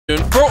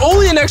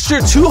extra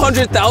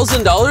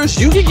 $200,000,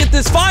 you can get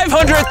this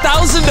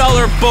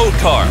 $500,000 boat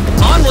car.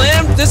 On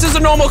land, this is a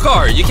normal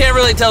car. You can't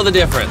really tell the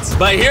difference.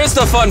 But here's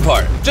the fun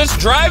part. Just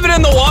drive it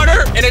in the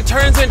water and it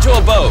turns into a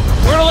boat.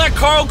 We're gonna let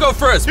Carl go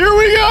first. Here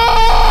we go!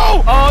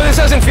 Oh, this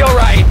doesn't feel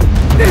right.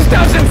 This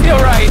doesn't feel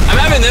right. I'm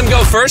having them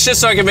go first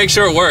just so I can make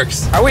sure it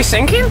works. Are we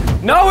sinking?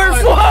 No, we're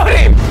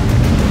floating.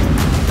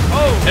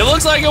 Oh, it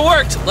looks like it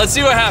worked. Let's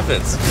see what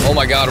happens. Oh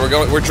my God,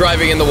 we're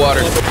driving in the water.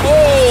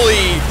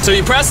 Holy! So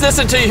you press this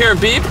until you hear a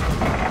beep.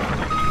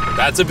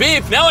 That's a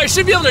beep. Now I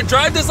should be able to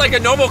drive this like a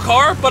normal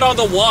car, but on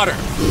the water.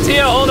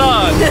 Tia, hold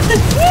on. Woo!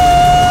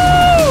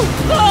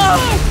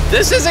 Oh,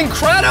 This is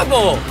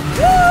incredible.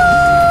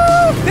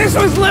 woo! This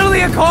was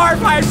literally a car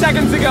 5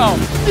 seconds ago.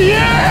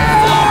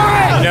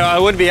 Yeah! You know, I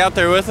would be out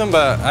there with them,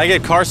 but I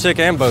get car sick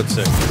and boat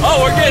sick.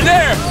 Oh, we're getting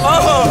there.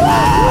 Oh.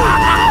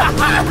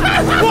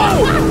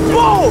 Whoa!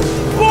 Whoa!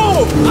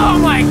 Whoa! Oh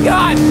my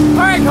God! All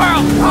right,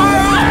 Carl.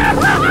 Carl!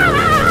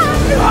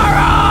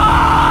 Carl!